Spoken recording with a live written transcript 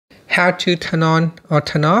how to turn on or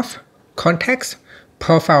turn off contacts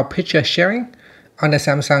profile picture sharing on the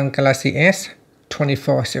Samsung Galaxy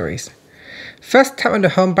S24 series. First, tap on the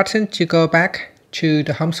home button to go back to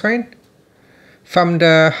the home screen. From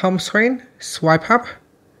the home screen, swipe up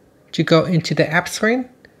to go into the app screen.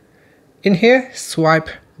 In here, swipe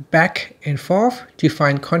back and forth to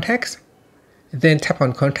find contacts. Then tap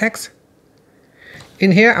on contacts.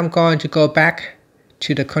 In here, I'm going to go back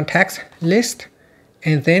to the contacts list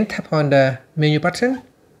and then tap on the menu button.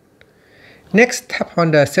 Next, tap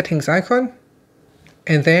on the settings icon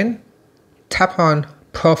and then tap on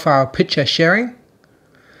profile picture sharing.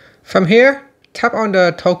 From here, tap on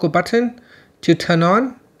the toggle button to turn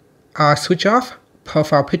on or switch off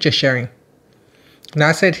profile picture sharing. Now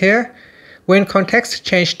I said here, when contacts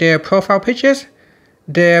change their profile pictures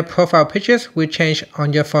will change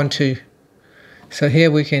on your phone too. So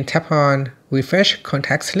here we can tap on refresh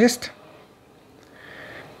contacts list.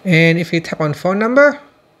 And if you tap on phone number,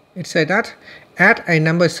 it said that add a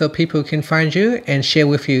number so people can find you and share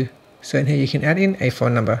with you. So in here you can add in a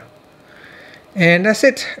phone number. And that's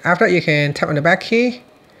it. After that, you can tap on the back key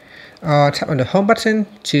or tap on the home button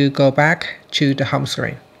to go back to the home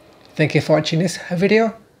screen. Thank you for watching this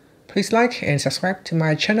video. Please like and subscribe to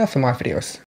my channel for more videos.